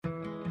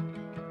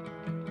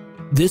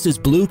This is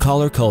Blue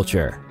Collar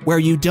Culture, where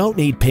you don't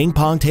need ping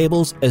pong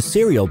tables, a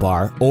cereal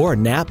bar, or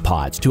nap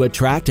pods to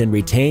attract and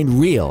retain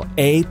real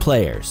A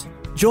players.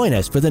 Join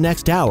us for the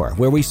next hour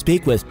where we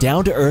speak with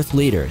down-to-earth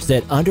leaders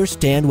that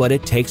understand what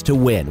it takes to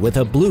win with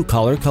a blue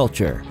collar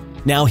culture.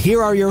 Now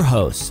here are your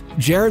hosts,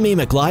 Jeremy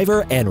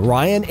McLiver and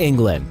Ryan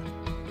England.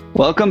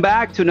 Welcome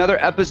back to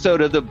another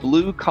episode of the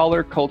Blue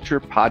Collar Culture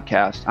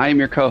Podcast. I am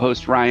your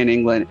co-host, Ryan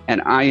England,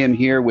 and I am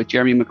here with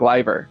Jeremy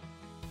McLiver.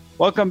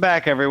 Welcome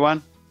back,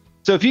 everyone.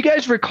 So if you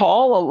guys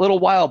recall, a little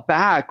while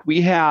back, we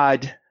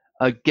had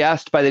a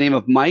guest by the name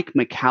of Mike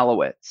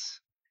Michalowicz.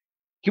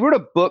 He wrote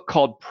a book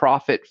called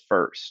Profit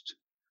First,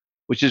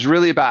 which is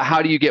really about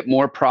how do you get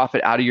more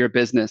profit out of your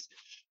business.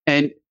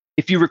 And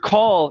if you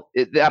recall,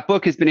 that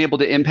book has been able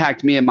to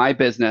impact me and my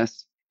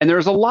business. And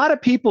there's a lot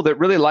of people that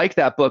really like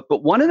that book.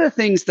 But one of the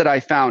things that I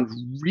found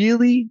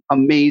really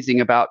amazing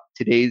about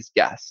today's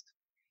guest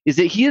is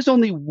that he is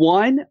only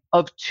one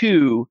of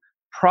two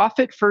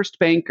Profit First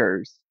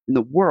bankers in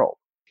the world.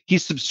 He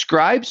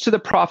subscribes to the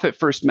Profit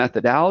First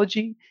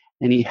methodology,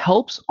 and he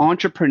helps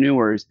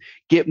entrepreneurs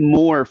get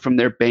more from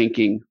their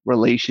banking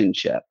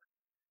relationship.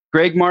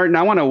 Greg Martin,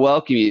 I want to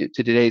welcome you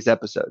to today's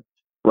episode.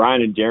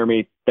 Ryan and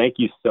Jeremy, thank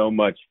you so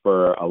much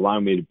for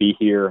allowing me to be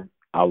here.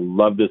 I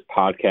love this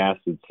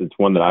podcast. It's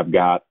one that I've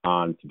got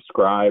on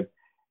subscribe.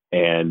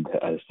 And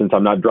since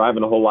I'm not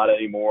driving a whole lot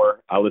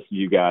anymore, I listen to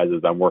you guys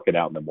as I'm working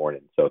out in the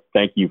morning. So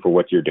thank you for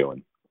what you're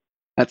doing.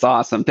 That's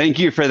awesome. Thank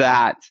you for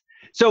that.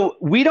 So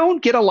we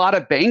don't get a lot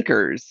of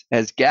bankers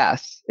as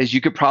guests, as you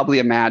could probably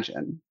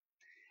imagine.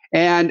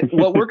 And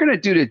what we're going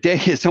to do today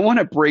is I want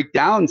to break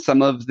down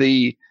some of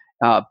the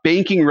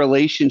banking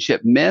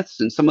relationship myths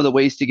and some of the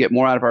ways to get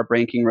more out of our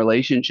banking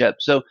relationship.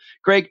 So,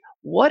 Greg,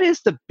 what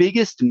is the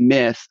biggest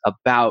myth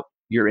about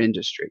your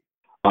industry?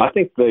 I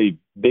think the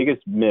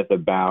biggest myth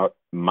about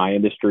my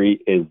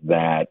industry is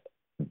that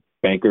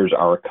bankers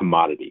are a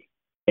commodity.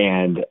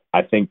 And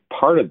I think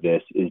part of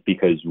this is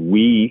because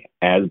we,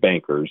 as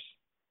bankers,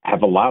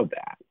 have allowed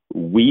that.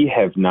 We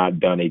have not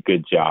done a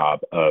good job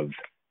of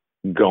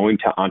going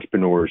to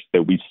entrepreneurs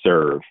that we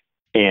serve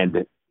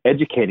and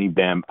educating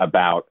them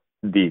about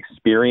the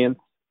experience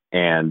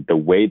and the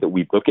way that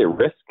we look at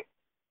risk,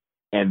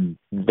 and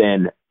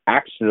then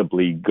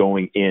actionably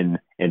going in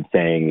and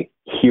saying,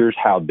 here's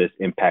how this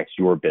impacts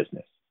your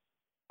business.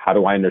 How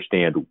do I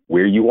understand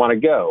where you want to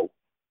go?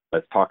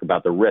 Let's talk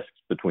about the risks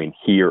between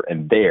here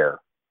and there,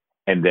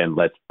 and then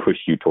let's push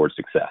you towards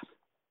success.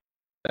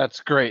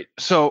 That's great.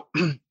 So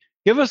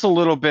give us a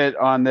little bit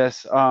on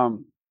this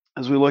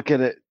as we look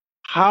at it.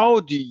 How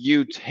do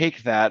you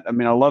take that? I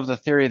mean, I love the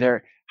theory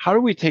there. How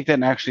do we take that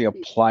and actually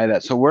apply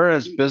that? So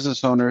whereas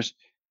business owners,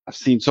 I've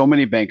seen so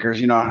many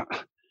bankers,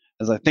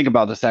 as I think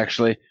about this,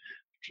 actually,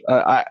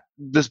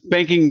 this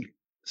banking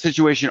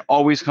situation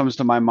always comes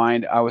to my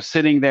mind. I was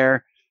sitting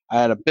there. I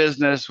had a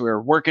business. We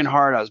were working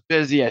hard. I was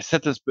busy. I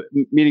set this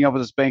meeting up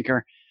with this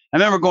banker. I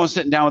remember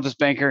sitting down with this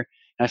banker,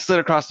 and I slid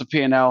across the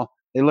P&L.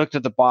 They looked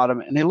at the bottom,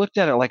 and they looked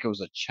at it like it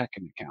was a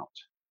checking account.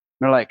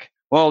 They're like,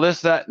 well,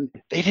 this, that.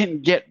 They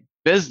didn't get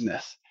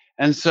business.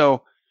 And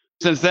so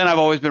since then, I've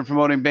always been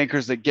promoting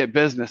bankers that get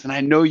business. And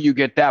I know you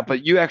get that,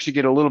 but you actually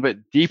get a little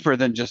bit deeper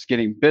than just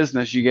getting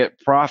business. You get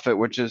profit,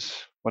 which is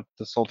what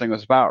this whole thing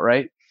was about,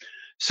 right?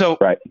 So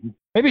right.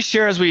 Maybe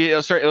share as we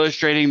start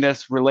illustrating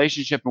this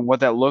relationship and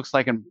what that looks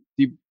like and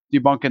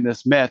debunking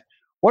this myth.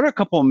 What are a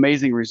couple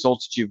amazing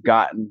results that you've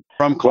gotten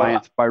from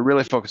clients by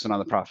really focusing on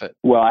the profit?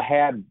 Well, I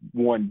had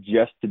one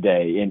just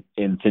today,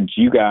 and since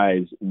you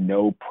guys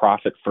know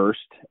Profit First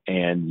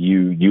and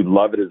you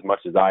love it as much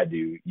as I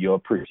do, you'll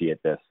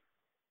appreciate this.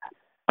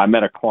 I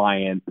met a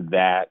client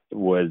that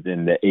was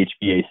in the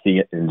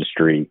HVAC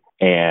industry,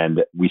 and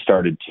we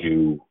started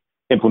to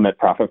implement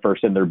Profit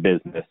First in their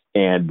business.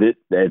 And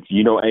if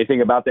you know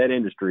anything about that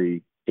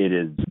industry, it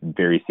is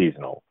very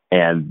seasonal.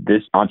 And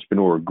this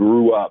entrepreneur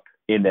grew up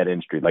in that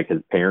industry, like his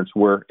parents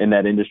were in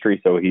that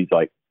industry. So he's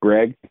like,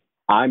 Greg,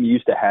 I'm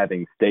used to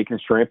having steak and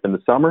shrimp in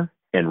the summer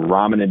and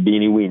ramen and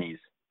beanie weenies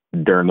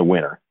during the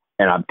winter.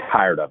 And I'm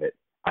tired of it.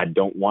 I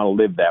don't want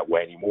to live that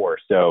way anymore.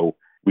 So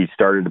we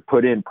started to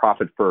put in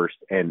Profit First.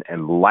 And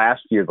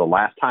last year, the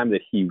last time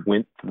that he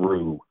went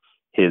through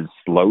his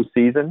slow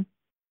season,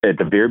 at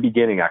the very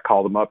beginning, I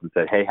called him up and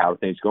said, hey, how are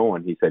things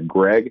going? He said,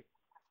 Greg,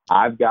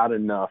 I've got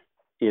enough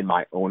in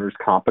my owner's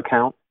comp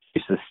account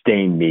to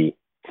sustain me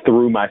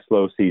through my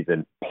slow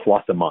season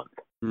plus a month.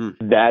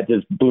 That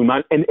just blew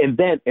my mind.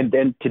 And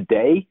then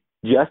today,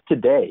 just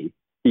today,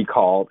 he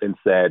called and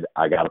said,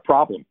 I got a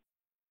problem.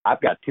 I've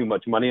got too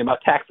much money in my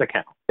tax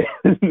account.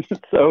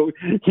 So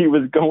he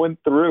was going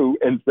through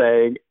and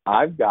saying,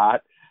 I've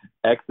got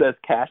excess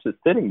cash that's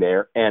sitting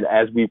there. And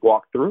as we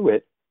walked through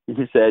it,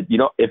 he said,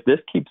 if this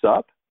keeps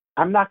up,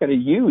 I'm not going to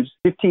use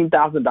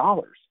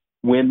 $15,000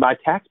 when my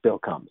tax bill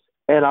comes.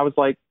 And I was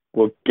like,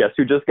 well, guess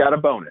who just got a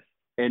bonus?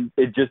 And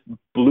it just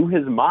blew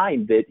his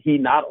mind that he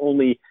not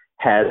only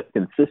has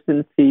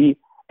consistency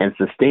and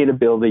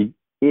sustainability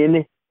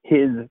in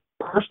his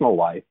personal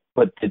life,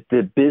 but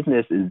the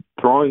business is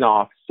throwing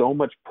off so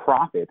much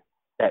profit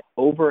that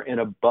over and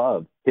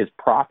above his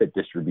profit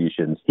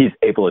distributions, he's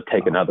able to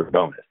take another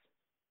bonus.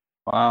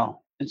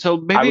 Wow. And so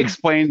maybe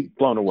explain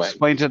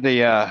to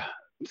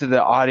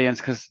the audience,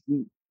 because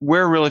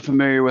we're really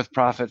familiar with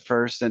Profit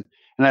First, and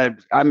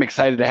I'm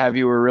excited to have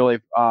you.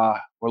 We're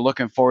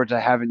looking forward to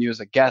having you as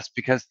a guest,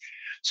 because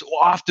so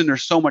often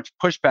there's so much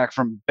pushback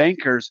from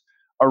bankers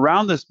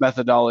around this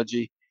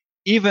methodology,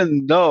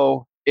 even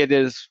though it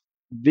is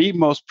the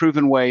most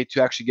proven way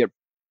to actually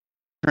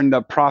turn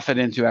the profit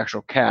into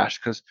actual cash.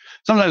 Because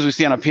sometimes we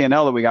see on a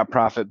P&L that we got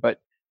profit, but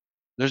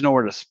there's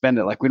nowhere to spend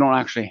it. Like, we don't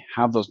actually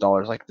have those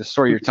dollars. Like the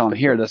story you're telling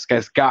here, this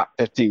guy's got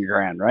 15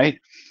 grand, right?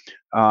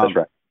 That's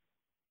right.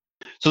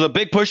 So the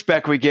big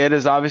pushback we get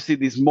is obviously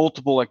these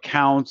multiple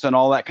accounts and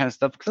all that kind of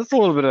stuff, because that's a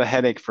little bit of a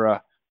headache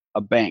for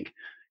a bank.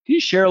 Can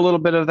you share a little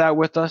bit of that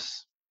with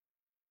us?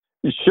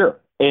 Sure.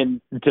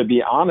 And to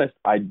be honest,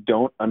 I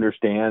don't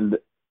understand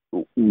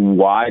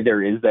why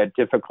there is that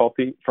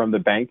difficulty from the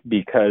bank,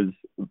 because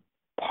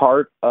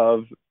part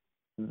of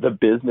the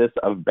business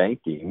of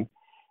banking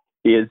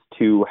is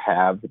to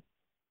have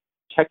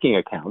checking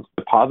accounts,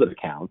 deposit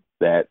accounts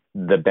that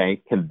the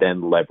bank can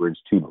then leverage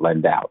to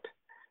lend out.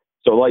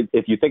 So like,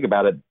 if you think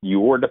about it,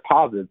 your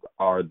deposits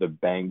are the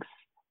bank's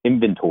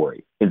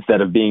inventory. Instead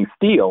of being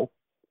steel,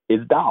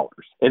 it's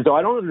dollars. And so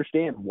I don't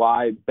understand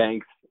why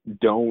banks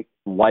don't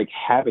like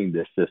having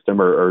this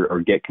system or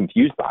get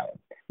confused by it,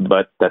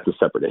 but that's a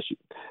separate issue.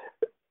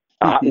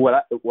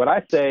 What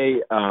I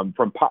say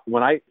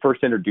when I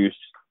first introduced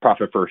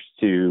Profit First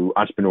to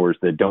entrepreneurs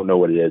that don't know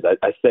what it is,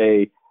 I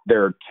say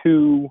there are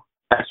two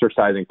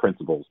exercising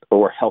principles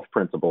or health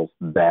principles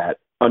that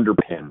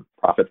underpin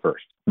Profit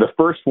First. The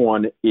first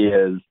one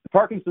is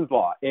Parkinson's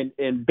Law.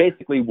 And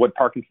basically what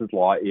Parkinson's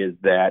Law is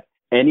that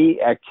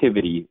any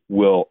activity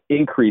will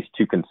increase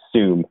to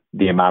consume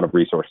the amount of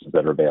resources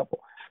that are available.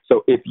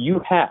 So if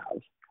you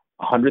have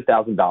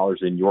 $100,000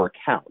 in your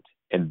account,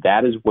 and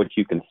that is what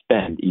you can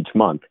spend each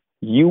month,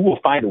 you will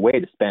find a way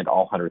to spend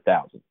all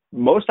 100,000.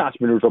 Most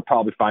entrepreneurs will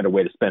probably find a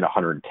way to spend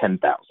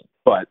 110,000.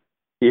 But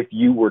if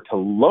you were to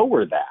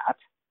lower that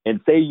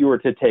and say you were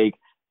to take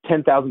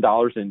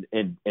 $10,000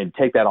 and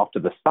take that off to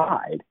the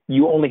side,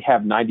 you only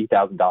have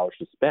 $90,000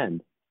 to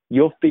spend.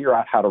 You'll figure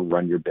out how to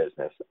run your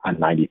business on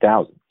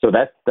 $90,000. So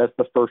that's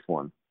the first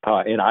one.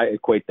 And I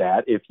equate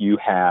that if you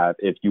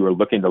are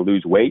looking to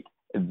lose weight,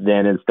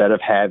 then instead of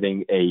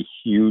having a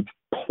huge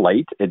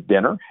plate at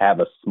dinner,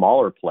 have a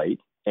smaller plate.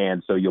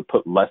 And so you'll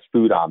put less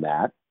food on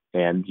that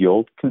and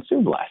you'll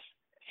consume less.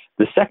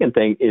 The second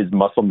thing is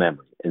muscle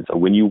memory. And so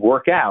when you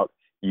work out,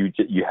 you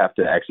have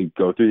to actually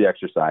go through the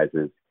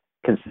exercises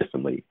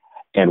consistently.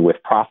 And with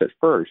Profit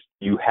First,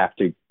 you have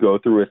to go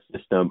through a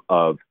system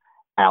of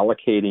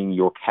allocating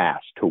your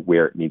cash to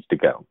where it needs to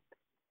go.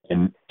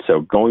 And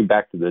so going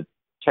back to the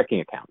checking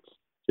accounts.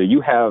 So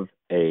you have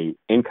a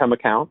income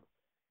account,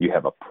 you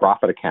have a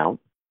profit account,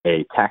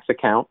 a tax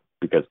account,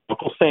 because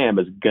Uncle Sam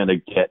is going to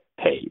get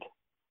paid.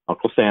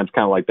 Uncle Sam's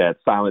kind of like that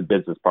silent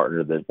business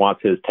partner that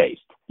wants his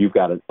taste. You've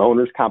got an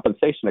owner's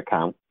compensation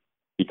account,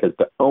 because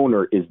the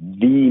owner is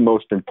the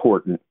most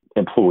important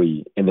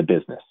employee in the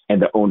business,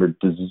 and the owner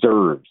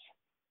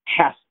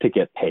has to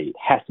get paid,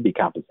 has to be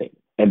compensated.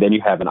 And then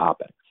you have an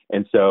OPEX.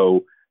 And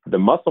so the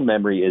muscle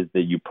memory is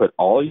that you put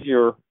all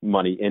your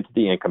money into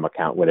the income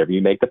account whenever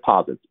you make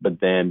deposits, but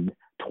then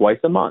twice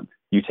a month,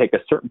 you take a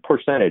certain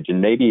percentage,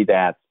 and maybe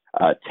that's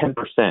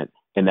 10%,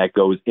 and that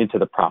goes into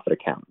the profit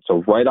account.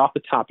 So right off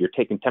the top, you're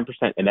taking 10%,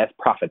 and that's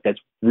profit. That's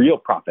real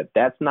profit.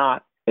 That's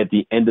not at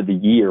the end of the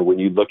year when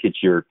you look at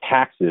your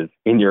taxes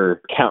and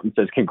your accountant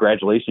says,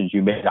 congratulations,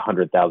 you made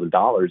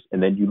 $100,000.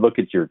 And then you look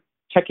at your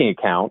checking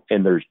account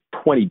and there's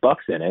 $20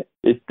 in it.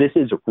 This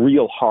is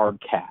real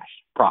hard cash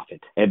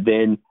profit. And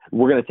then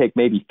we're going to take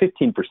maybe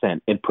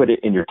 15% and put it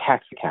in your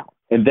tax account.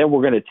 And then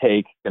we're going to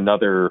take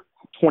another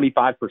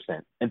 25%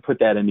 and put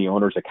that in the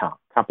owner's account,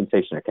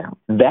 compensation account.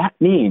 That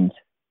means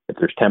if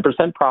there's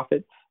 10%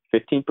 profit,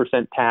 15%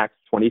 tax,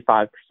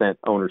 25%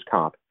 owner's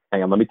comp.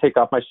 Hang on, let me take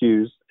off my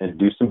shoes and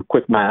do some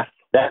quick math.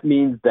 That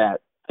means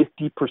that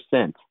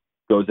 50%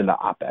 goes into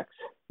OPEX.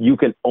 You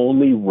can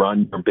only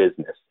run your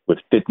business with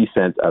 50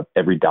 cents of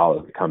every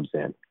dollar that comes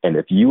in. And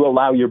if you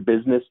allow your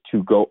business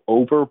to go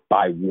over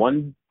by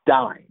one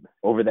dime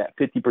over that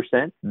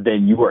 50%,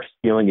 then you are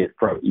stealing it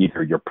from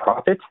either your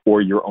profit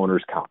or your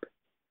owner's comp.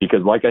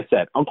 Because like I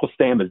said, Uncle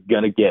Sam is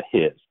going to get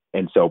his.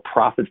 And so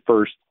Profit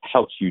First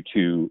helps you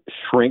to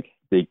shrink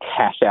the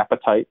cash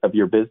appetite of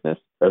your business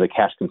or the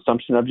cash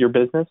consumption of your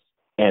business.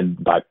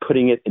 And by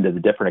putting it into the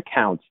different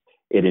accounts,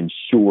 it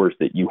ensures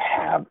that you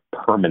have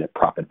permanent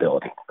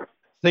profitability. The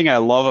thing I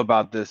love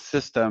about this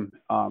system,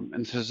 and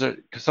because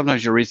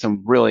sometimes you read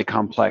some really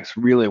complex,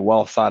 really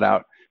well thought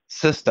out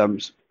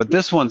systems, but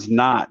this one's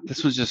not.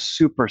 This one's just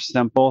super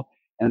simple,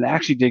 and it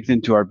actually digs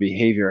into our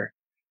behavior.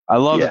 I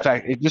love the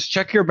fact, just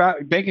check your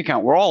bank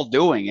account. We're all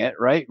doing it,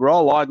 right? We're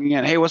all logging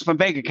in. Hey, what's my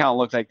bank account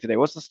look like today?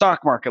 What's the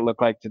stock market look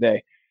like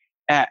today?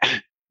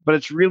 But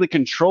it's really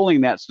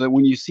controlling that so that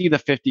when you see the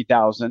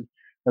 50,000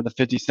 or the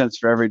 50 cents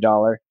for every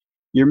dollar,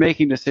 you're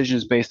making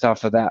decisions based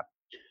off of that.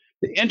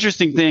 The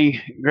interesting thing,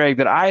 Greg,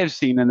 that I have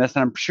seen in this,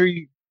 and I'm sure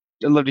I'd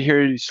love to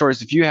hear your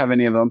stories if you have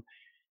any of them,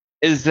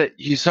 is that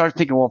you start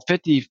thinking, well,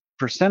 50%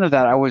 of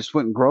that I just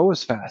wouldn't grow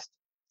as fast.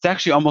 It's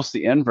actually almost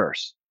the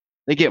inverse.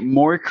 They get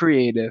more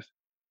creative,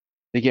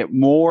 they get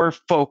more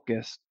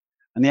focused,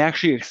 and they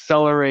actually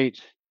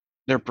accelerate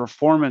their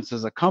performance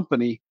as a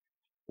company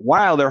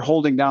while they're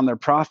holding down their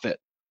profit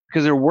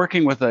because they're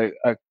working with a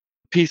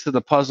piece of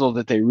the puzzle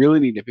that they really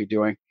need to be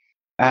doing.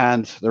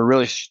 And they're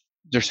really,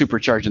 they're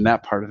supercharging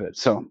that part of it.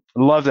 So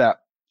I love that.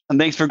 And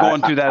thanks for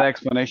going through that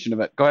explanation of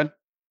it. Go ahead.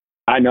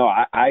 I know.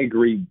 I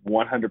agree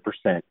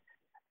 100%.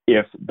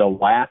 If the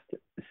last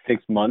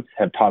 6 months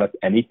have taught us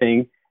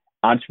anything,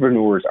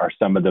 entrepreneurs are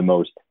some of the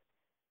most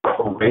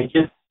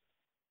courageous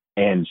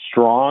and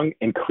strong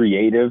and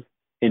creative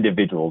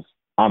individuals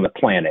on the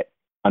planet.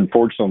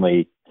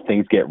 Unfortunately,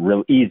 things get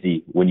real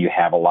easy when you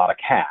have a lot of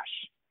cash.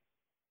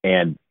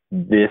 And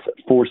this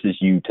forces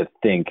you to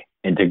think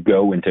and to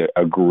go into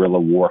a guerrilla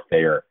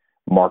warfare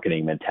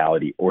marketing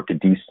mentality or to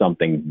do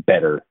something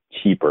better,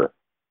 cheaper.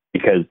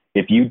 Because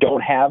if you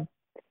don't have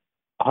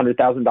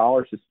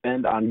 $100,000 to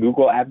spend on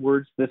Google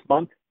AdWords this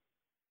month,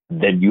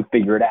 then you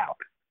figure it out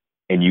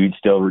and you'd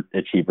still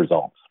achieve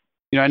results.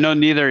 You know, I know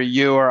neither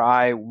you or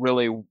I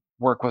really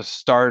work with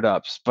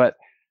startups, but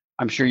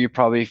I'm sure you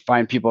probably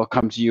find people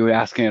come to you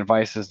asking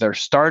advice as they're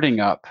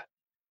starting up.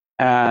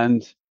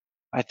 And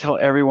I tell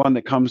everyone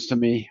that comes to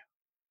me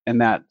in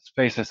that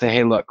space, I say,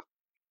 hey, look,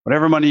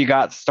 whatever money you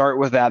got, start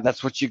with that.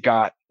 That's what you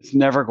got. It's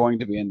never going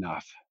to be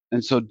enough.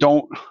 And so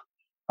don't,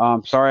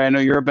 sorry, I know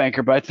you're a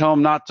banker, but I tell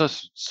them not to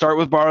start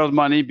with borrowed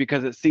money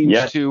because it seems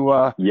it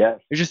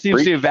just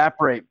seems to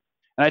evaporate.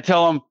 And I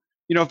tell them,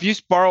 you know, if you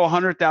borrow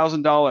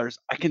 $100,000,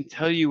 I can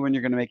tell you when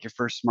you're going to make your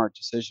first smart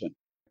decision.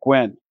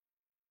 When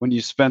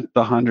you spent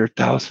the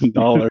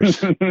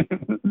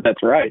 $100,000.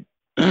 That's right.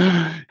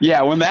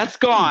 Yeah, when that's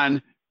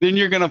gone, then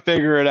you're going to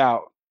figure it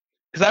out.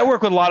 Because I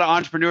work with a lot of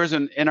entrepreneurs,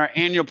 and in our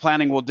annual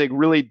planning, we'll dig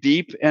really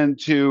deep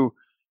into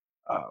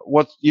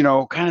what's, you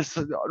know, kind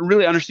of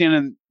really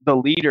understanding the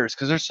leaders,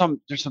 because there's some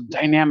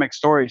dynamic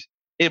stories.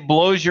 It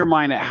blows your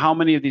mind at how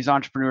many of these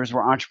entrepreneurs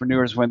were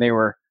entrepreneurs when they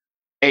were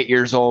 8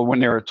 years old, when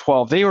they were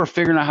 12. They were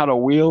figuring out how to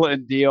wheel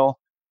and deal.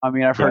 I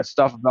mean, I've heard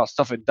stuff about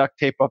stuff and duct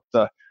tape up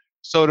the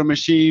soda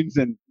machines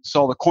and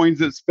saw the coins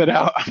that spit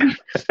out.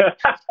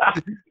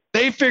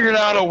 They figured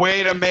out a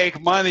way to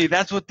make money.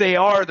 That's what they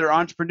are. They're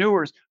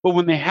entrepreneurs. But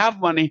when they have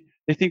money,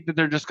 they think that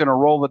they're just going to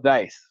roll the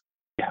dice.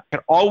 Yeah. I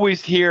can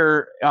always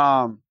hear,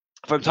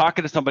 if I'm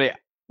talking to somebody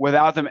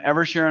without them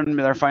ever sharing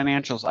their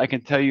financials, I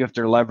can tell you if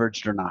they're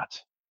leveraged or not.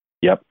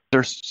 Yep.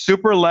 They're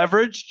super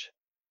leveraged.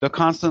 They'll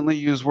constantly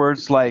use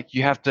words like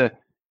you have to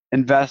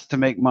invest to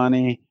make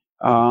money.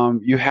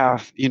 You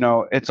have, you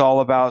know, it's all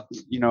about,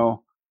 you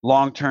know,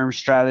 long-term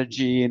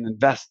strategy and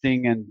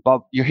investing, and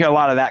you hear a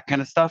lot of that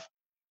kind of stuff.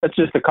 That's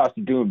just the cost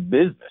of doing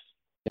business.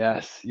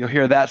 Yes, you'll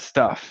hear that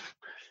stuff.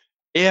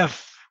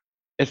 If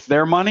it's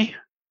their money,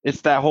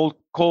 it's that whole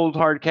cold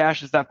hard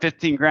cash. It's that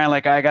 15 grand.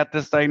 Like, I got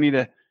this.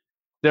 They're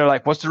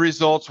like, what's the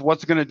results?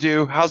 What's it going to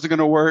do? How's it going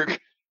to work?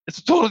 It's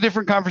a totally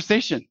different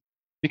conversation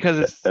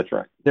because that's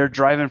right. They're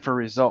driving for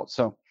results.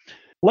 So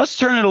let's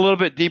turn it a little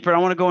bit deeper. I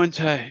want to go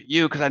into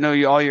you because I know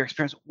all your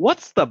experience.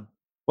 What's the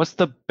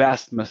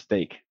best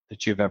mistake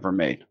that you've ever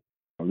made?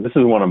 This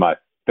is one of my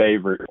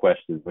favorite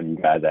questions when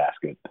you guys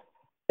ask it.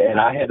 And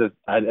I had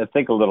to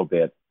think a little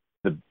bit.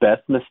 The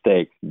best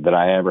mistake that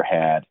I ever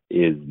had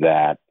is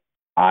that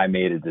I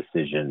made a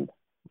decision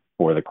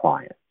for the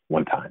client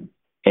one time.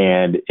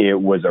 And it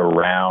was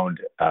around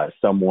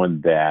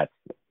someone that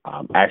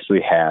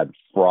actually had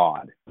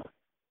fraud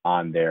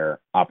on their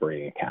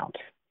operating account.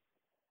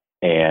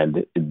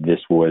 And this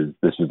was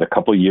a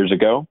couple of years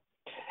ago.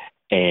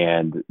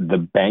 And the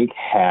bank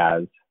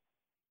has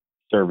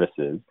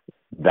services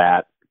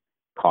that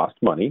cost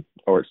money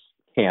or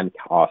can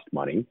cost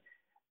money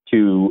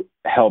to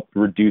help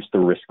reduce the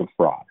risk of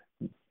fraud.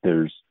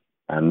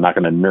 I'm not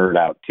going to nerd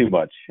out too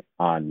much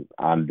on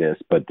this,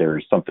 but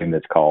there's something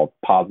that's called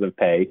Positive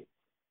Pay,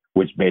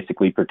 which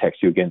basically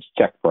protects you against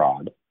check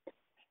fraud.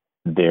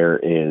 There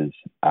is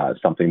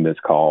something that's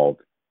called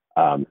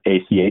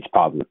ACH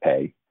Positive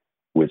Pay,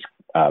 which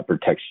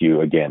protects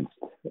you against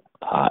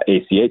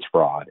ACH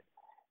fraud.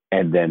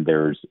 And then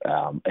there's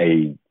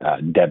a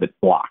debit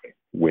block,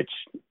 which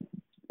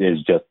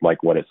is just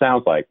like what it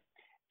sounds like.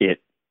 It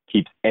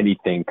keeps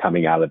anything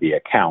coming out of the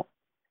account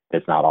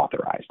that's not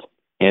authorized.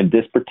 And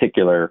this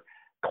particular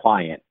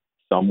client,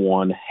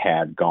 someone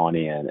had gone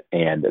in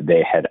and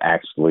they had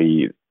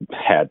actually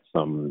had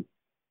some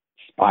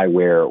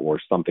spyware or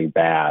something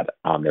bad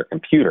on their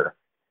computer.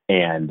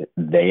 And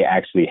they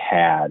actually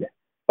had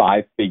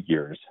 5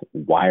 figures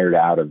wired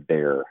out of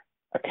their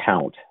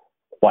account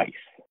twice.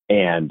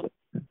 And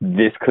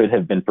this could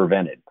have been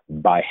prevented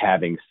by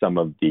having some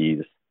of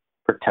these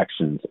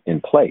protections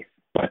in place.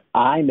 But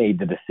I made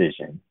the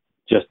decision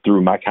just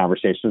through my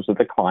conversations with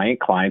the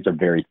client. Clients are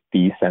very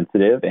fee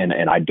sensitive,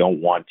 and I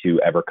don't want to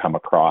ever come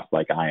across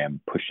like I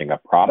am pushing a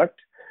product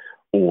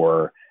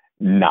or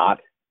not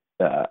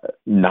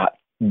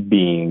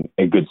being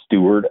a good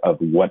steward of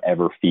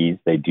whatever fees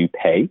they do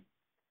pay.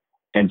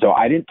 And so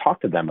I didn't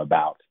talk to them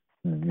about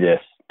this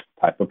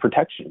type of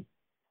protection.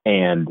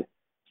 And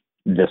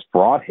this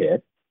fraud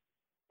hit.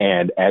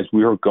 And as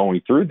we were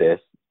going through this,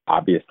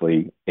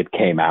 obviously it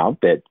came out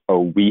that,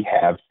 we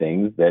have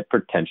things that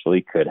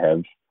potentially could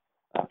have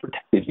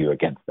protected you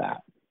against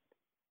that.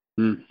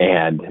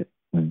 And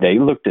they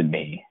looked at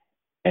me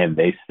and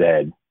they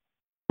said,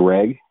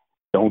 Greg,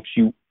 don't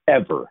you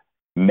ever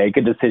make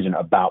a decision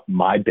about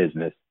my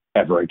business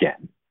ever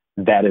again.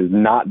 That is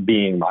not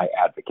being my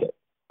advocate.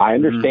 I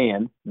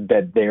understand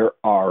that there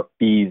are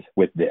fees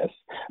with this,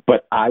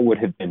 but I would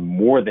have been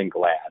more than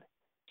glad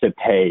to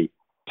pay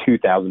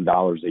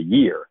 $2,000 a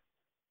year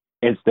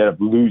instead of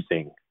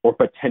losing or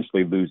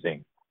potentially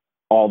losing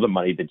all the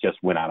money that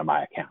just went out of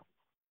my account.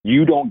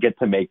 You don't get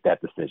to make that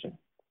decision.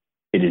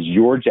 It is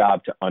your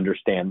job to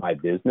understand my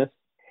business.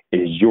 It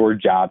is your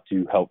job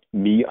to help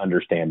me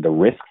understand the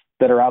risks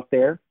that are out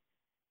there.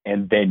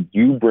 And then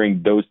you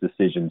bring those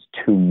decisions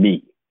to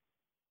me.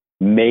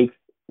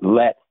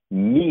 Let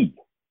me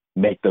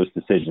make those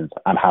decisions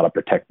on how to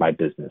protect my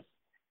business.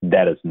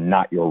 That is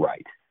not your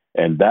right.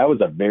 And that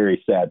was a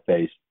very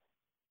sad-faced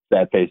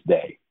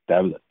day.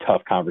 That was a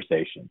tough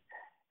conversation.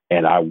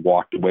 And I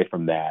walked away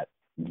from that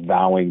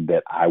vowing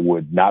that I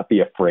would not be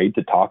afraid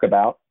to talk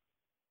about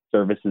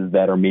services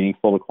that are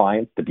meaningful to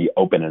clients, to be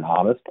open and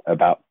honest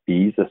about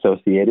fees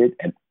associated,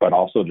 but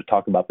also to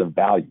talk about the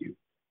value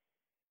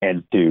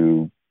and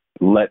to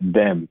let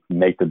them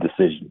make the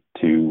decision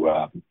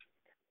to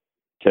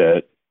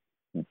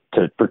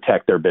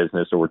protect their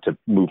business or to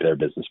move their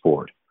business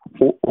forward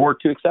or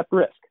to accept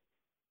risk.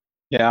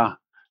 Yeah.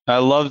 I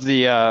love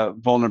the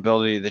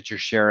vulnerability that you're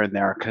sharing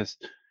there, because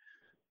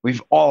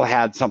we've all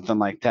had something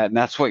like that. And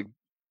that's what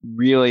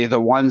really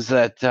the ones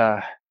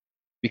that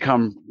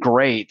become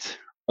great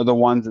are the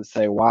ones that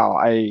say, wow,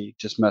 I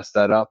just messed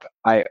that up.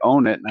 I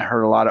own it. And I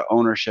heard a lot of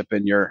ownership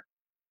in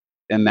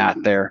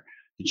that there.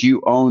 Did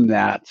you own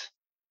that?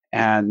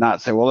 And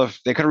not say, well,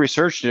 if they could have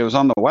researched it was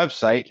on the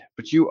website,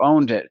 but you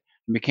owned it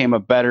and became a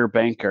better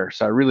banker.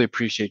 So I really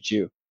appreciate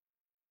you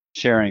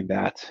sharing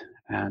that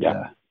and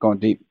going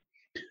deep.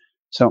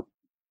 So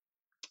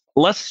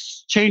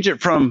let's change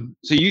it from,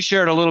 so you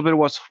shared a little bit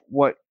of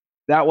what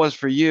that was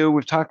for you.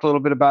 We've talked a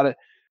little bit about it.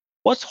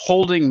 What's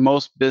holding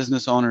most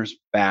business owners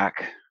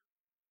back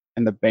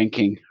in the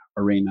banking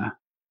arena?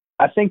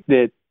 I think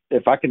that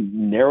if I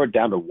can narrow it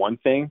down to one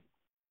thing,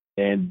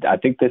 and I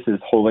think this is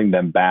holding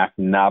them back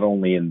not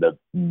only in their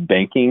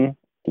banking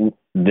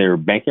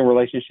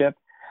relationship,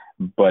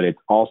 but it's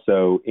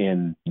also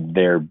in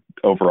their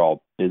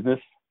overall business,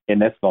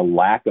 and that's the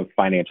lack of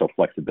financial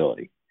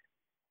flexibility.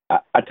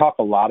 I talk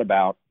a lot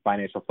about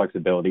financial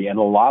flexibility, and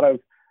a lot of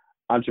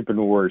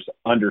entrepreneurs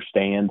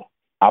understand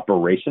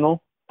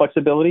operational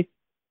flexibility.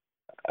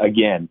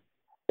 Again,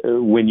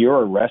 when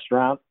you're a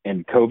restaurant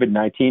and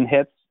COVID-19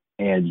 hits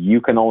and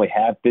you can only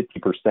have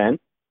 50%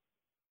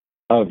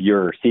 of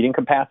your seating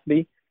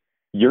capacity,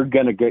 you're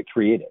going to get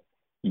creative.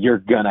 You're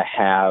going to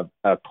have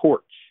a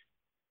porch,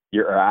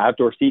 your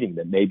outdoor seating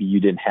that maybe you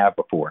didn't have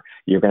before.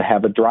 You're going to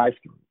have a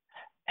drive-through.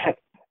 Heck,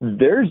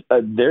 there's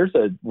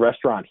a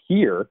restaurant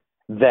here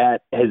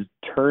that has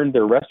turned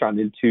their restaurant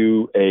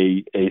into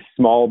a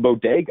small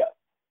bodega.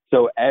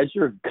 So as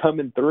you're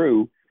coming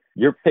through,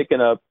 you're picking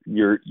up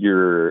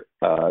your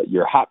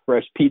hot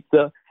fresh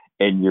pizza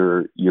and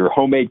your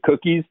homemade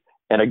cookies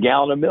and a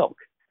gallon of milk.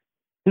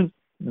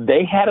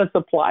 They had a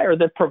supplier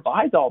that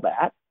provides all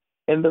that,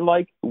 and they're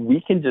like,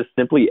 we can just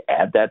simply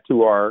add that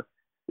to our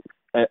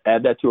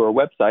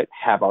website,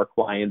 have our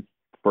clients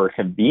for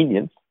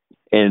convenience,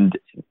 and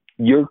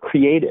you're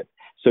creative.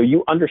 So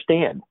you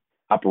understand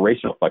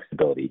operational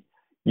flexibility.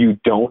 You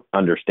don't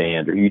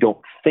understand, or you don't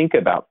think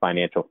about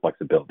financial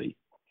flexibility.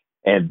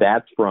 And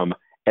that's from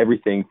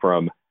everything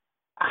from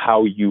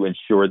how you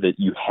ensure that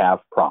you have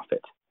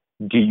profit.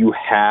 Do you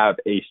have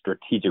a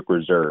strategic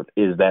reserve?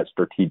 Is that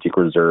strategic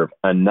reserve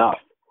enough?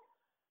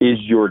 Is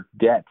your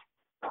debt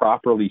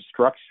properly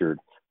structured,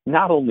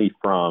 not only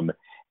from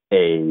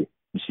a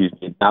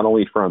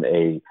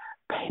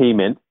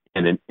payment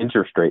and an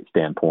interest rate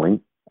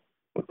standpoint,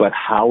 but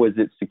how is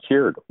it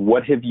secured?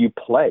 What have you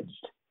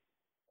pledged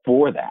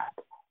for that?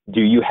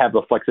 Do you have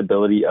the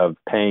flexibility of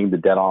paying the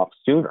debt off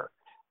sooner?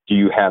 Do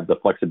you have the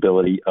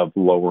flexibility of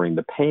lowering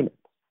the payments?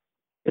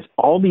 It's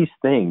all these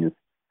things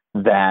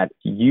that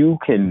you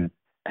can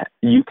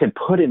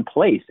put in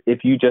place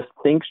if you just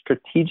think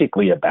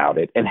strategically about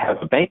it and have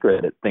a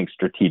banker that thinks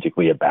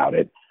strategically about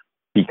it.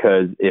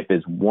 Because if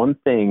it's one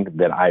thing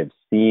that I've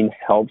seen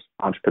helps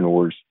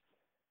entrepreneurs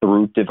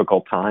through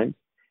difficult times,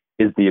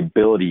 is the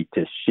ability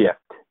to shift,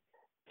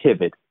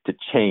 pivot, to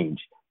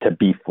change, to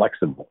be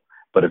flexible.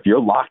 But if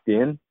you're locked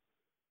in,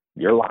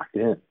 you're locked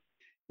in.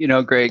 You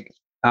know, Greg,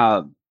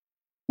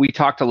 we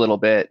talked a little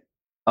bit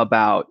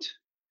about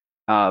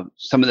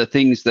some of the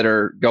things that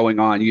are going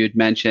on. You had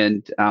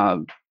mentioned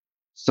some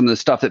of the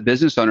stuff that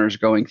business owners are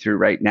going through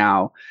right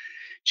now,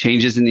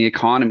 changes in the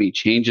economy,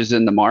 changes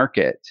in the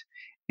market,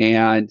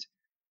 and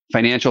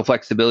financial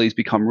flexibility has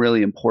become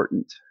really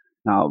important.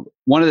 Now,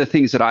 one of the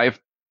things that I've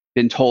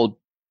been told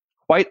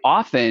quite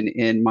often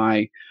in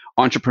my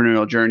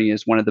entrepreneurial journey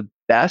is one of the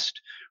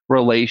best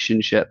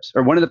relationships,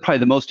 or one of the probably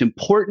the most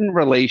important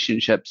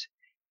relationships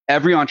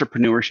every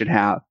entrepreneur should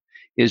have,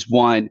 is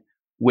one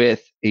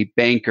with a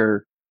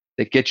banker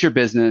that gets your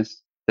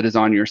business, that is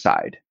on your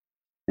side.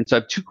 And so I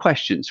have two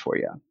questions for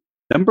you.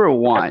 Number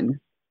one,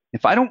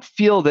 if I don't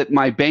feel that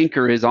my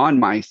banker is on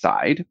my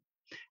side,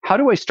 how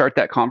do I start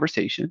that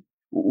conversation?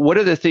 What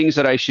are the things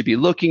that I should be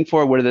looking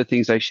for? What are the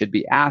things I should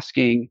be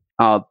asking?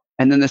 And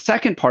then the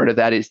second part of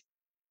that is,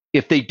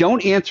 if they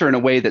don't answer in a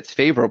way that's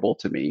favorable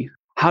to me,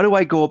 how do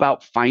I go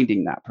about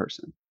finding that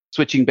person?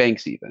 Switching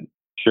banks even.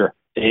 Sure.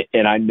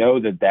 And I know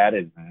that that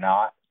is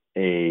not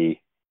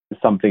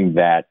something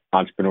that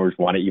entrepreneurs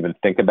want to even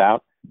think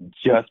about,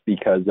 just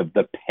because of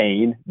the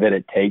pain that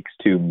it takes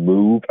to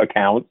move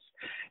accounts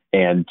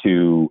and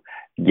to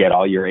get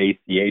all your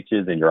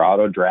ACHs and your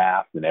auto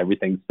drafts and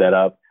everything set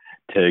up,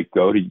 to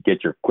go to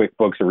get your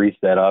QuickBooks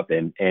reset up.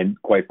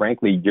 And quite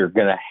frankly, you're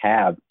going to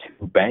have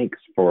two banks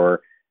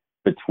for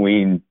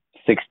between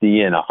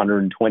 60 and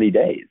 120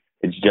 days.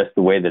 It's just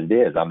the way that it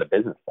is on the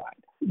business side.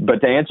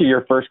 But to answer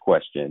your first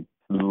question,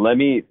 let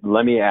me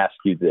ask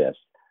you this.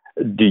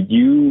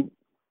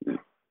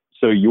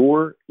 So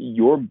your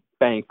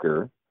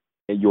banker,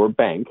 your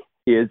bank,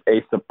 is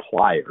a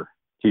supplier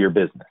to your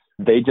business.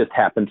 They just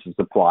happen to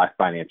supply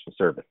financial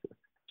services.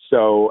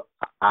 So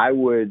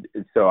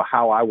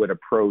how I would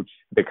approach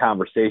the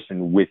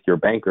conversation with your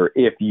banker,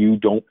 if you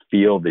don't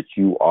feel that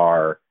you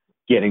are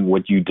getting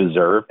what you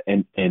deserve,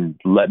 and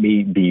let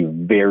me be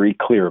very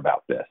clear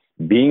about this.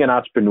 Being an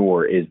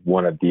entrepreneur is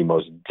one of the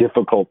most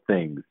difficult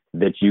things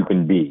that you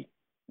can be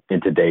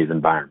in today's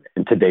environment,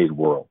 in today's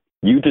world.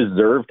 You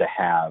deserve to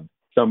have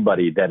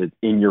somebody that is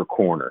in your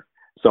corner,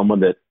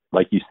 someone that,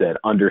 like you said,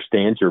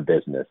 understands your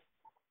business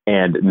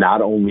and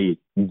not only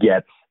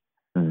gets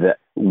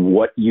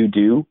what you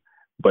do,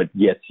 but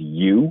gets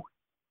you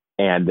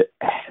and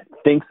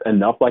thinks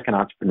enough like an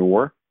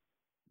entrepreneur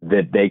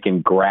that they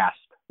can grasp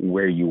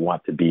where you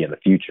want to be in the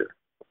future.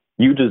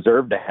 You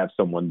deserve to have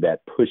someone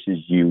that pushes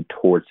you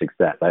towards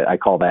success. I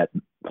call that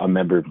a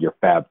member of your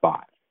Fab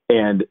Five.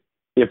 And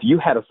if you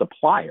had a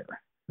supplier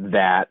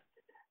that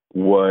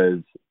was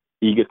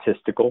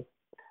egotistical,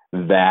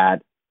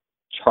 that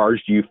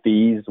charged you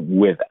fees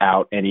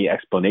without any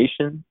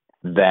explanation,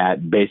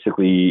 that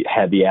basically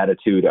had the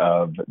attitude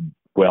of,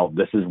 well,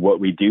 this is what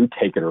we do,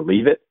 take it or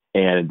leave it,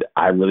 and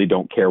I really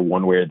don't care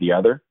one way or the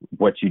other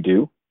what you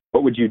do,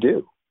 what would you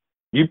do?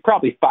 You'd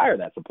probably fire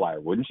that supplier,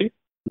 wouldn't you?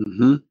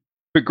 Mm-hmm.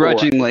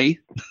 Begrudgingly.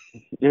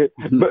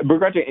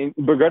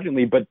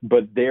 Begrudgingly, but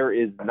there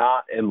is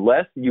not,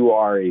 unless you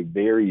are a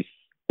very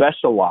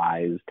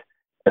specialized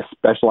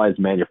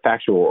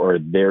manufacturer, or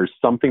there's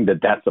something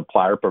that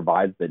supplier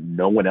provides that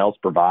no one else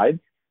provides,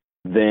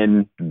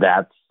 then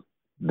that's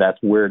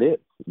where it is.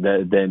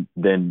 Then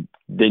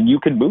you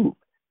can move.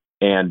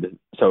 And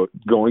so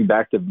going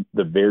back to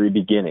the very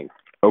beginning,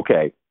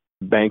 okay,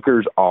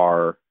 bankers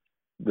are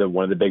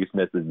one of the biggest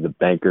myths is that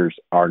bankers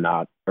are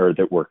not, or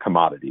that we're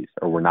commodities,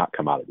 or we're not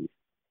commodities.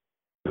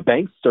 The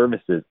bank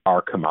services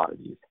are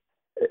commodities.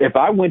 If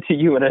I went to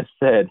you and I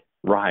said,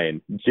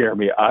 Ryan,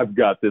 Jeremy, I've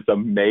got this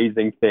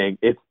amazing thing.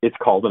 It's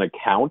called an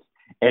account,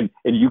 and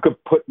you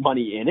could put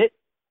money in it,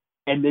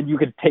 and then you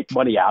could take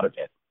money out of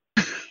it.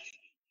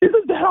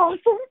 Isn't that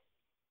awesome?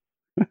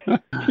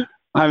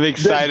 I'm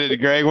excited,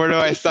 Greg. Where do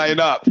I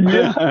sign up?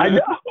 Yeah, I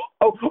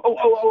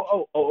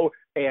know.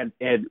 And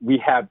we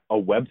have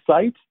a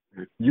website.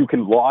 You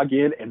can log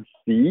in and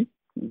see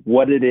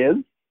what it is,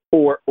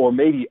 or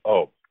maybe,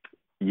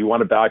 you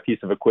want to buy a piece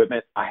of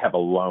equipment? I have a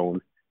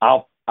loan.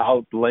 I'll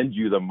lend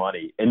you the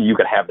money, and you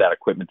can have that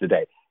equipment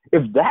today.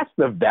 If that's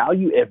the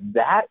value, if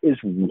that is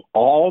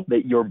all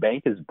that your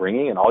bank is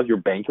bringing and all your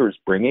banker is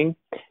bringing,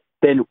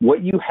 then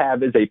what you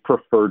have is a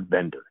preferred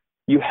vendor.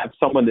 You have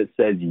someone that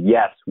says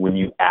yes when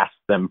you ask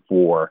them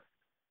for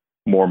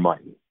more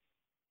money.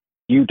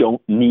 You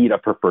don't need a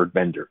preferred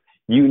vendor.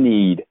 You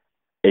need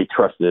a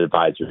trusted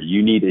advisor.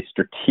 You need a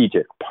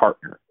strategic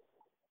partner.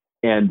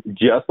 And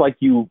just like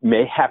you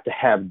may have to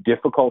have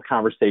difficult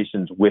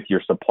conversations with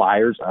your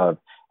suppliers of,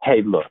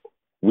 hey, look,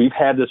 we've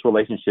had this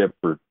relationship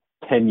for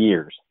 10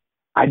 years.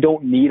 I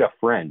don't need a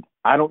friend.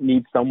 I don't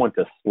need someone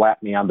to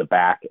slap me on the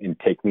back and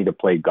take me to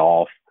play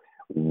golf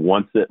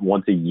once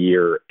a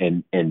year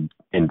and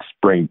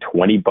spring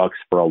 $20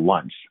 for a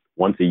lunch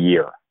once a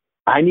year.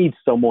 I need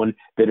someone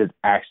that is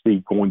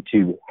actually going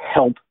to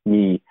help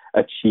me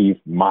achieve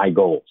my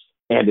goals.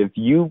 And if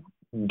you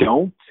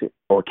don't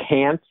or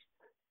can't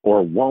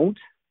or won't,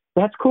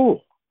 that's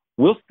cool.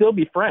 We'll still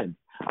be friends.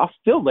 I'll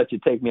still let you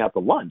take me out to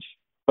lunch,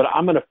 but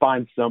I'm going to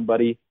find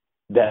somebody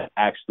that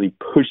actually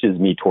pushes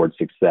me towards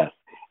success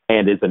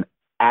and is an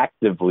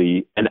active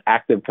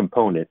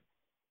component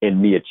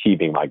in me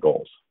achieving my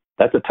goals.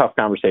 That's a tough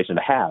conversation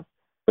to have,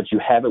 but you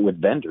have it with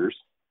vendors.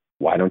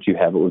 Why don't you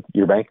have it with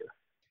your banker?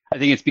 I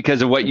think it's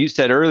because of what you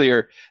said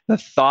earlier, the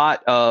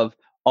thought of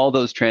all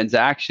those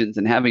transactions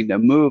and having to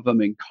move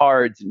them in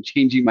cards and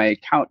changing my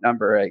account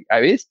number.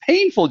 It's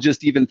painful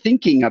just even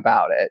thinking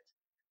about it.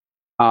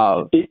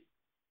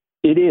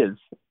 It is,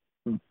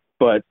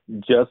 but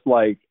just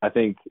like I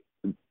think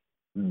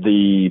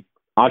the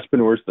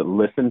entrepreneurs that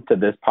listen to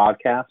this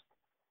podcast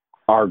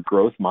are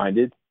growth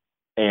minded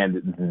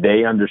and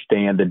they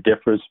understand the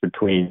difference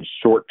between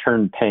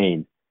short-term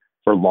pain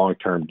for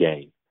long-term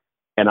gain.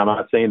 And I'm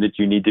not saying that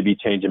you need to be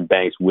changing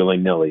banks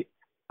willy-nilly,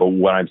 but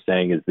what I'm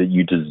saying is that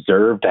you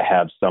deserve to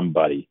have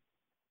somebody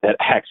that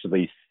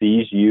actually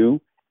sees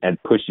you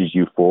and pushes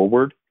you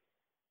forward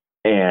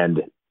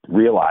and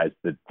realize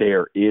that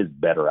there is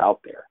better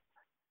out there.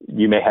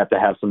 You may have to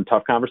have some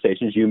tough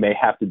conversations. You may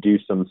have to do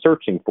some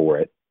searching for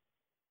it,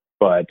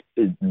 but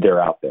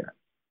they're out there.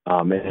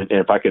 And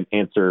if I could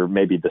answer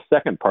maybe the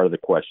second part of the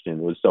question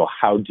was, so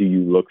how do you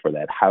look for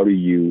that? How do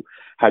you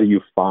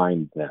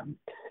find them?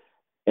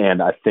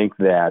 And I think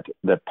that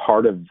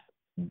part of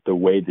the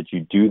way that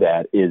you do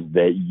that is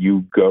that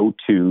you go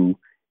to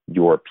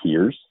your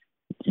peers,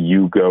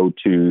 you go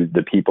to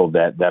the people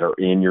that are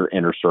in your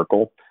inner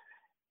circle,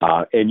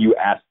 and you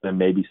ask them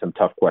maybe some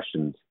tough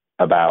questions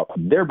about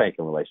their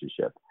banking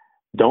relationship.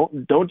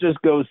 Don't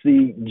just go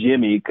see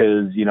Jimmy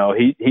because,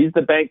 he's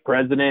the bank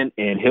president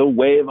and he'll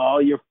waive all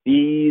your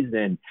fees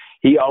and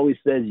he always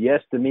says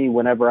yes to me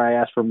whenever I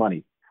ask for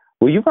money.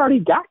 Well, you've already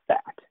got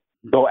that.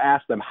 Go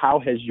ask them, how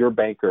has your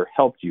banker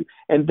helped you?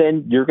 And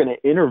then you're going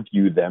to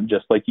interview them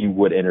just like you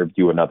would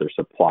interview another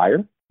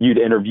supplier. You'd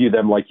interview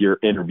them like you're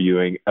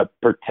interviewing a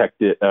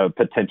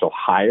potential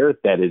hire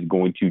that is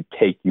going to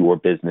take your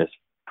business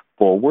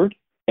forward.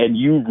 And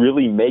you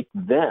really make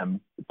them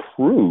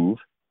prove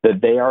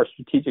that they are a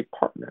strategic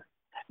partner.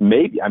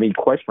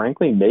 Quite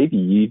frankly, maybe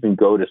you even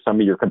go to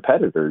some of your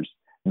competitors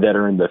that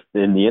are in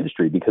the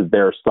industry, because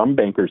there are some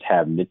bankers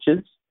have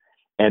niches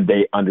and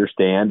they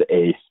understand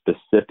a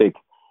specific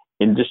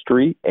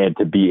industry, and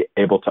to be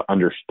able to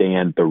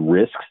understand the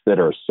risks that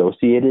are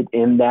associated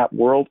in that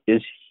world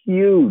is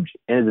huge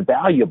and is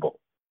valuable.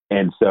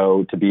 And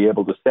so to be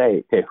able to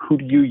say, okay, who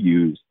do you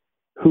use?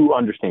 Who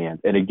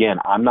understands? And again,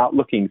 I'm not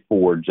looking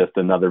for just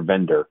another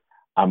vendor.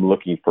 I'm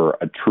looking for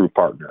a true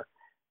partner.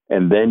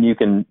 And then you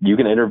can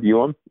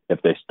interview them.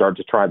 If they start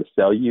to try to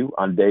sell you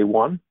on day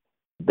one,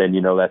 then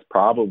that's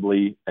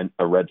probably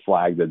a red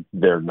flag that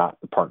they're not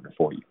the partner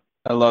for you.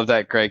 I love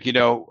that, Greg.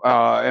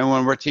 And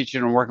when we're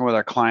teaching and working with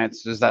our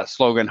clients, there's that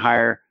slogan,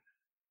 hire,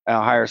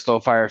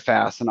 slow, fire,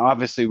 fast. And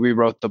obviously we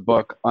wrote the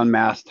book,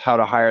 Unmasked, How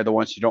to Hire the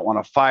Ones You Don't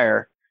Want to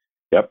Fire.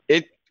 Yep.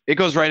 It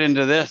goes right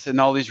into this and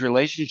all these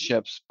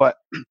relationships. But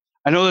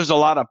I know there's a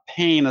lot of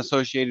pain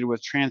associated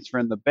with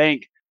transferring the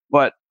bank,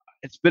 but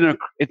it's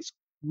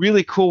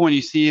really cool when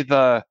you see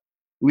the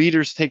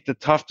leaders take the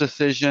tough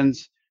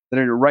decisions that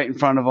are right in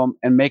front of them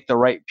and make the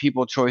right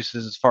people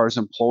choices as far as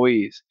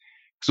employees.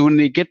 So when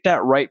they get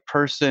that right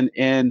person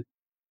in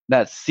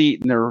that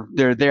seat and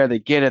they're there, they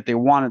get it, they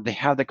want it, they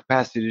have the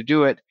capacity to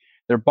do it,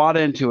 they're bought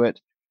into it,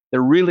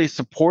 they're really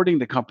supporting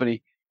the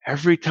company.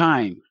 Every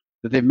time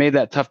that they've made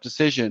that tough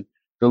decision,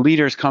 the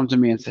leaders come to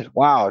me and said,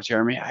 wow,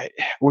 Jeremy, I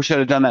wish I'd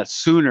have done that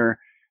sooner.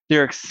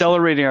 They're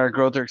accelerating our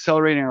growth, they're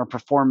accelerating our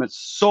performance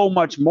so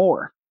much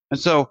more. And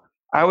so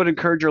I would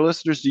encourage your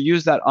listeners to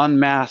use that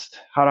Unmasked,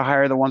 How to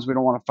Hire the Ones We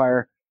Don't Want to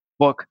Fire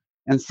book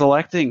and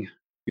selecting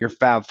your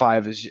Fab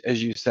Five,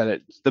 as you said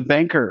it, the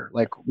banker.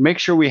 Like, make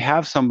sure we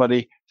have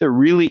somebody that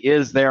really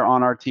is there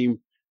on our team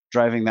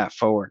driving that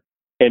forward.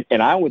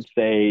 And I would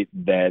say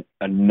that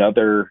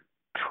another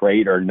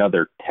trait or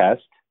another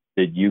test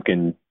that you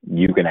can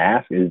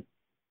ask is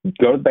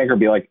go to the banker and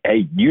be like,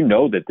 hey,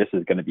 that this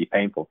is going to be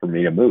painful for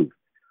me to move.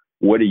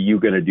 What are you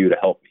going to do to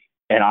help me?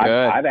 And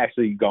I've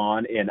actually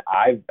gone and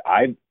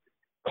I've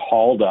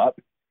called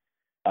up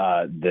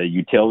the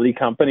utility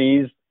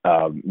companies,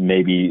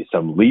 maybe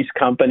some lease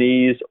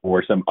companies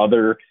or some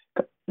other,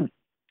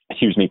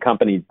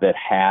 companies that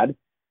had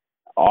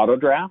auto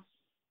drafts.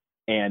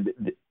 And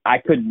I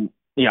couldn't,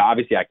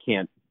 obviously I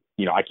can't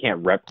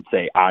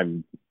say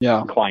I'm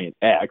client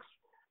X,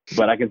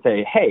 but I can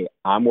say, hey,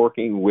 I'm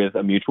working with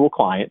a mutual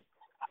client.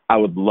 I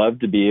would love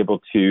to be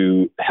able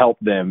to help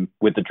them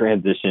with the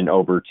transition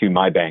over to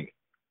my bank.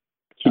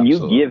 Can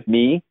Absolutely. You give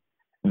me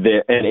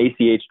an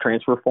ACH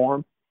transfer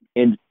form?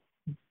 And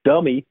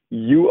dummy,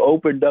 you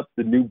opened up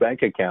the new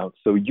bank account,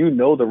 so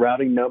the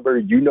routing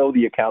number,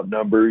 the account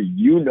number,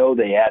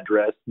 the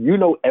address,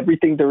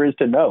 everything there is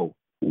to know.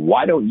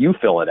 Why don't you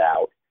fill it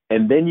out?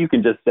 And then you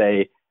can just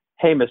say,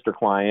 hey, Mr.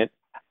 Client,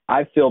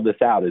 I filled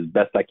this out as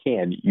best I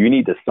can. You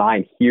need to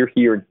sign here,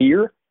 here, and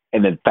here,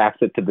 and then fax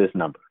it to this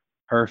number.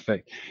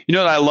 Perfect. You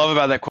know what I love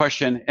about that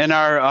question? In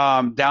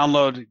our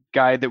download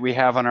guide that we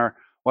have on our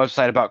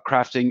website about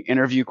crafting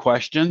interview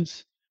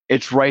questions,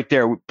 it's right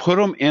there. Put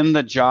them in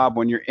the job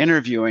when you're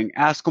interviewing.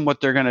 Ask them what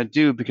they're going to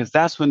do, because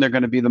that's when they're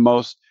going to be the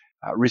most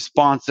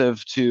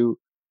responsive to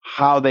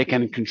how they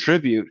can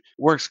contribute.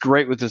 Works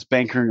great with this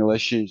banking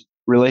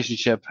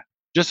relationship,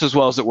 just as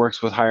well as it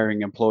works with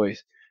hiring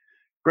employees.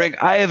 Greg,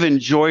 I have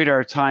enjoyed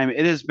our time.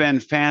 It has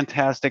been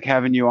fantastic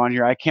having you on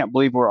here. I can't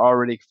believe we're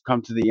already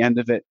come to the end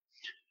of it.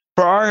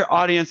 For our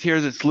audience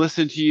here that's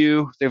listened to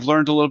you, they've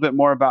learned a little bit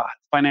more about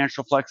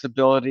financial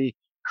flexibility,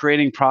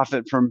 creating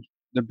profit from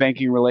their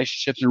banking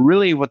relationships and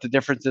really what the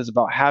difference is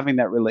about having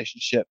that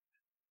relationship.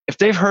 If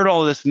they've heard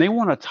all of this and they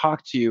want to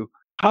talk to you,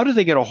 how do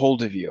they get a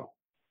hold of you?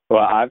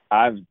 Well,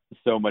 I've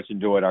so much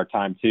enjoyed our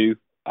time too.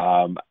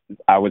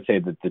 I would say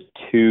that the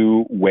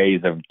two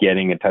ways of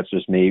getting in touch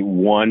with me,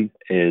 one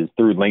is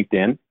through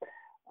LinkedIn.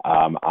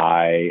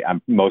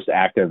 I'm most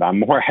active. I'm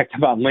more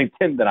active on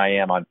LinkedIn than I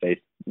am on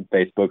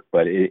Facebook,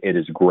 but it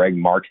is Greg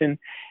Martin,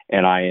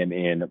 and I am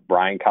in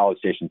Bryan College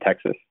Station,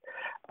 Texas.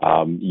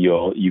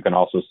 You can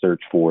also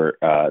search for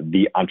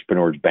The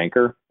Entrepreneur's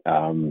Banker,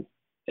 and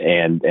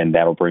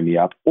that'll bring me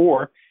up.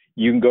 Or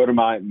you can go to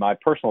my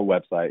personal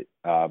website.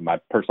 My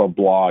personal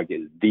blog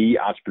is The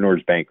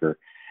Entrepreneur's Banker,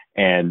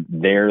 and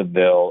there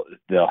they'll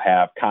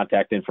have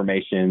contact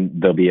information.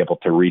 They'll be able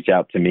to reach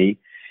out to me.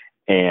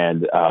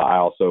 And I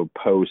also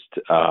post,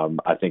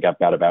 I think I've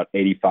got about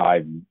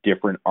 85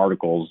 different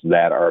articles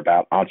that are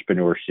about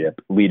entrepreneurship,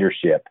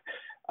 leadership,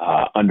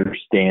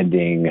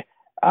 understanding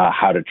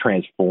how to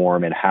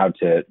transform and how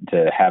to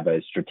have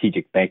a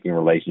strategic banking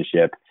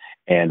relationship.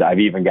 And I've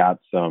even got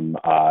some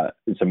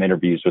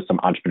interviews with some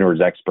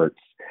entrepreneurs experts.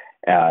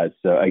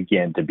 So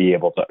again, to be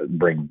able to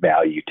bring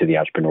value to the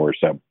entrepreneurs.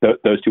 So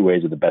those two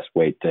ways are the best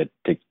way to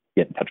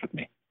get in touch with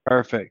me.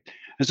 Perfect.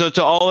 And so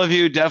to all of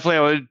you, definitely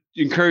I would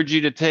encourage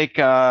you to take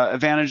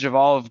advantage of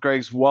all of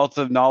Greg's wealth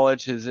of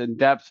knowledge, his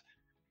in-depth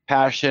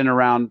passion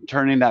around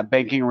turning that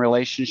banking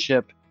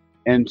relationship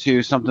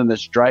into something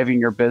that's driving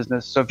your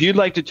business. So if you'd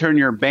like to turn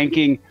your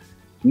banking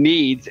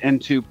needs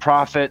into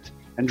profit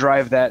and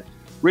drive that,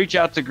 reach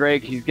out to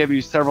Greg. He's given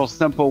you several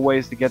simple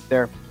ways to get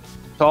there.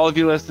 To all of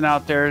you listening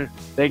out there,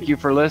 thank you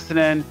for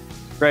listening.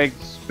 Greg,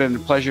 it's been a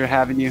pleasure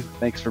having you.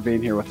 Thanks for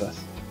being here with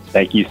us.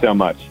 Thank you so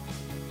much.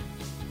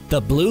 The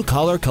Blue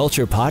Collar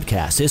Culture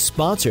podcast is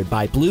sponsored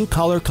by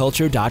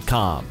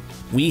BlueCollarCulture.com.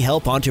 We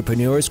help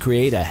entrepreneurs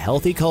create a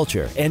healthy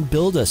culture and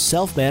build a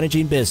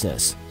self-managing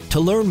business. To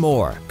learn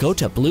more, go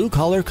to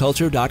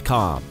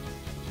BlueCollarCulture.com.